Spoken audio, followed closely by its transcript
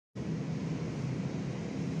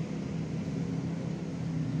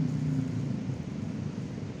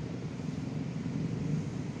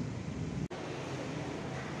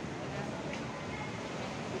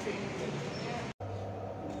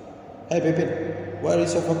Hey Pepin, why are you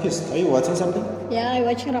so focused? Are you watching something? Yeah, I'm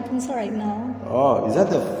watching Rapunzel right now. Oh, is that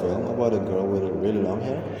the film about a girl with really long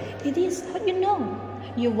hair? It is. How do you know?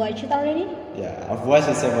 You watched it already? Yeah, I've watched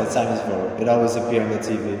it several times before. It always appears on the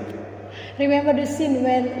TV. Remember the scene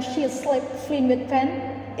when she slapped Flynn with pen?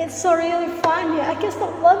 It's so really funny. I can't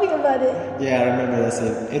stop laughing about it. Yeah, I remember that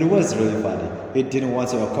scene. It was really funny. He didn't want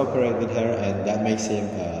to cooperate with her, and that makes him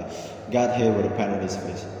got hit with a pen on his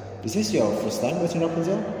face. Is this your first time watching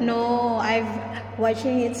Rapunzel? No, I've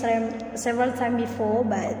watching it several times before,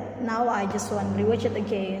 but now I just want to rewatch it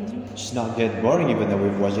again. It's not get boring even though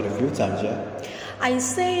we've watched it a few times, yeah?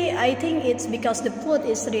 I think it's because the plot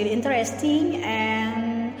is really interesting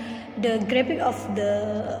and the graphic of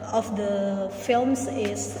the films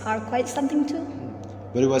are quite something too.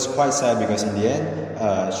 But it was quite sad because in the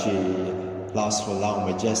end, she lost her long,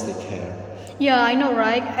 majestic hair. Yeah, I know,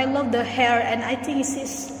 right? I love the hair, and I think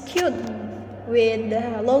she's cute with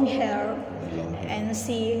the long hair, and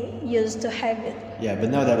she used to have it. Yeah,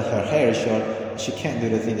 but now that her hair is short, she can't do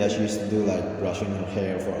the thing that she used to do, like brushing her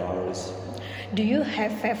hair for hours. Do you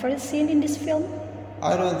have favorite scene in this film?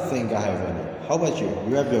 I don't think I have any. How about you?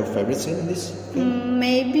 You have your favorite scene in this film?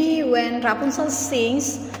 Maybe when Rapunzel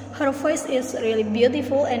sings, her voice is really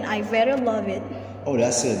beautiful, and I very love it. Oh,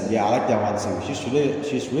 that's it. Yeah, I like that one too.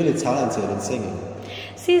 She's really talented in singing.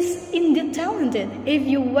 She's indeed talented. If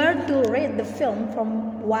you were to rate the film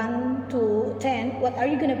from 1 to 10, what are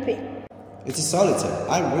you gonna pick? It's a solid 10.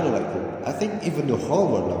 I really like it. I think even the whole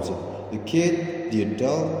world loves it. The kid, the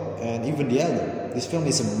adult, and even the elder. This film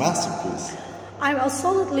is a masterpiece. I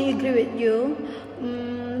absolutely agree with you.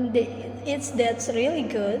 That's really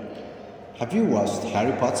good. Have you watched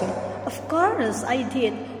Harry Potter? Of course, I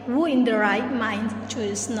did. Who in the right mind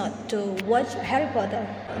choose not to watch Harry Potter?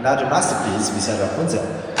 Another masterpiece beside Rapunzel.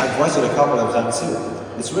 I've watched it a couple of times too.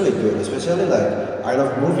 It's really good, especially I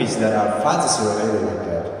love movies that are fantasy related like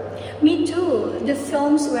that. Me too. The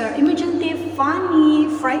films were imaginative, funny,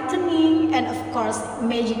 frightening, and of course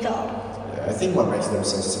magical. Yeah, I think what makes them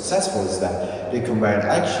so successful is that they combine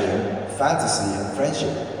action, fantasy, and friendship.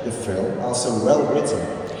 The film also well written.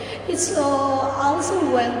 It's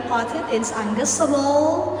also well plotted, it's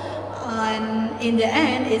unguessable, and in the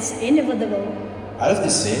end, it's inevitable. I love the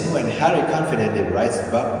scene when Harry confidently rides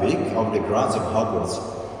Buckbeak over the grounds of Hogwarts.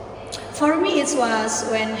 For me, it was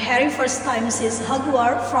when Harry first time sees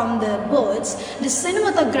Hogwarts from the boats. The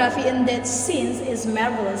cinematography in that scene is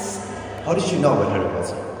marvelous. How did you know about Harry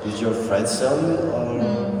Potter? Did your friends tell you,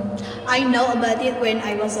 or...? I know about it when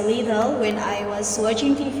I was little, when I was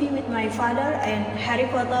watching TV with my father and Harry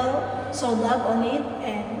Potter showed up on it.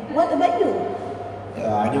 And what about you?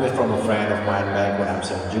 I knew it from a friend of mine back when I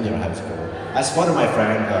was in junior high school. I spotted my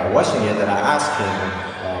friend watching it and I asked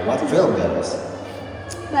him what film that is.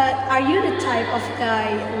 But are you the type of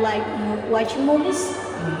guy like watching movies?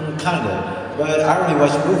 Kinda. But I only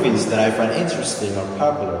watch movies that I find interesting or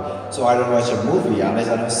popular. So I don't watch a movie unless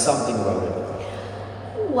I know something about it.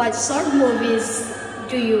 What sort of movies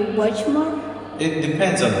do you watch more? It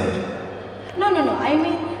depends on it. No. I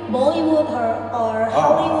mean Bollywood or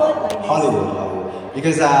Hollywood like this. Hollywood.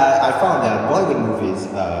 Because I found that Bollywood movies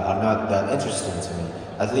are not that interesting to me,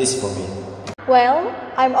 at least for me. Well,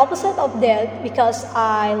 I'm opposite of that because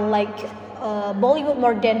I like Bollywood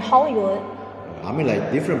more than Hollywood. I mean, like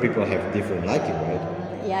different people have different liking, right?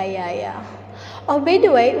 Yeah. Oh, by the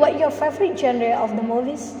way, what's your favorite genre of the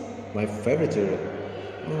movies? My favorite genre?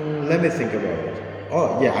 Let me think about it.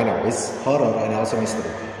 Oh, yeah, I know. It's horror and also mystery.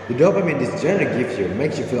 The dopamine this genre gives you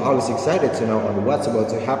makes you feel always excited to know on what's about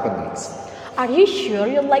to happen next. Are you sure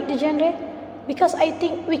you like the genre? Because I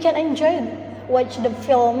think we can watch the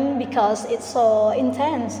film because it's so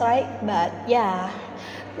intense, right? But yeah,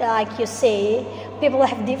 like you say, people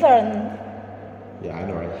have different. Yeah, I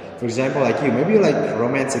know, right? For example, like you, maybe you like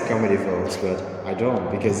romantic comedy films, but I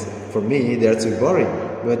don't, because for me, they're too boring.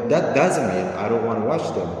 But that doesn't mean I don't want to watch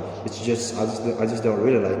them. It's just, I just don't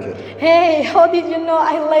really like it. Hey, how did you know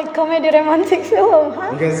I like comedy romantic film,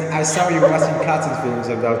 huh? Because I saw you watching cartoon films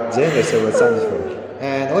about gender several times before.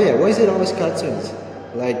 And oh yeah, why is it always cartoons?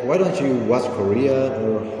 Like, why don't you watch Korean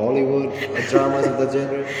or Hollywood or dramas of that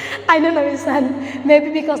genre? I don't know, Ihsan.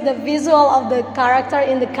 Maybe because the visual of the character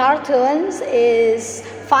in the cartoons is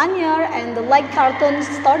funnier and the light cartoon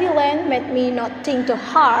storyline made me not think too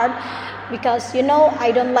hard because,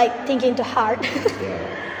 I don't like thinking too hard. Yeah.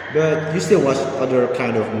 But you still watch other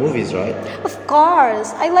kind of movies, right? Of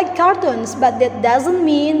course, I like cartoons, but that doesn't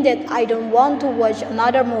mean that I don't want to watch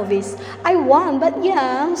another movies. I want, but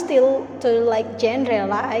yeah, still to like genre,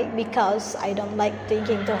 like because I don't like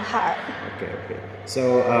thinking too hard. Okay.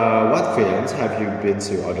 So, what films have you been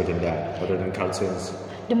to other than that, other than cartoons?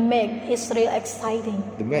 The Meg is real exciting.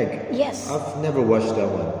 The Meg? Yes. I've never watched that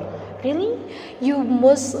one. Really? You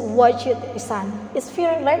must watch it, Ihsan. It's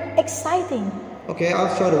very exciting. Okay,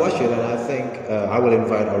 I'll try to watch it, and I think I will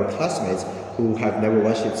invite our classmates who have never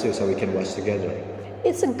watched it too, so we can watch together.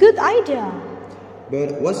 It's a good idea.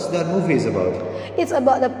 But what's that movie is about? It's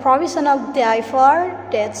about the professional diver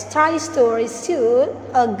that tries to rescue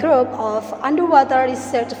a group of underwater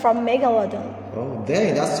researchers from Megalodon. Oh,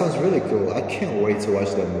 dang, that sounds really cool. I can't wait to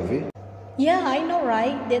watch that movie. Yeah, I know,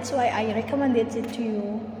 right? That's why I recommended it to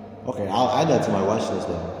you. Okay, I'll add that to my watch list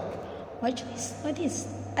then. Watch list? What is?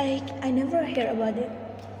 I never heard about it.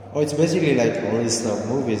 Oh, it's basically like a list of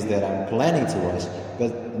movies that I'm planning to watch,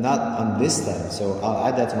 but not on this time. So I'll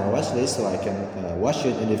add that to my watch list so I can watch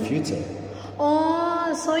it in the future.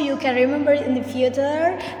 Oh, so you can remember it in the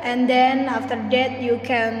future, and then after that you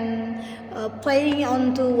can planning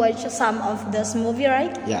on to watch some of this movie,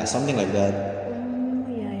 right? Yeah, something like that.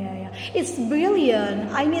 Yeah. It's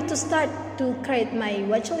brilliant. I need to start to create my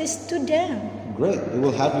watch list today. Great, it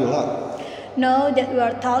will help you a lot. Now that we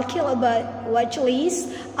are talking about watch list,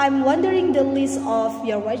 I'm wondering the list of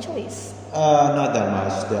your watch list. Not that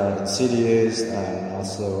much. There are Insidious and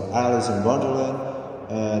also Alice in Wonderland.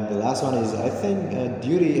 And the last one is, I think,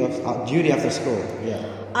 Duty After School. Yeah.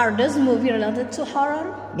 Are those movies related to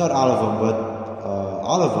horror? Not all of them, but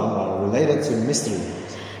all of them are related to mystery.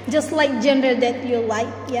 Just like genre that you like,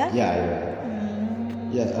 yeah? Yeah.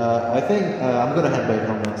 I think I'm gonna head back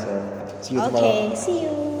home now. So see you tomorrow. Okay, see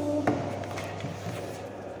you.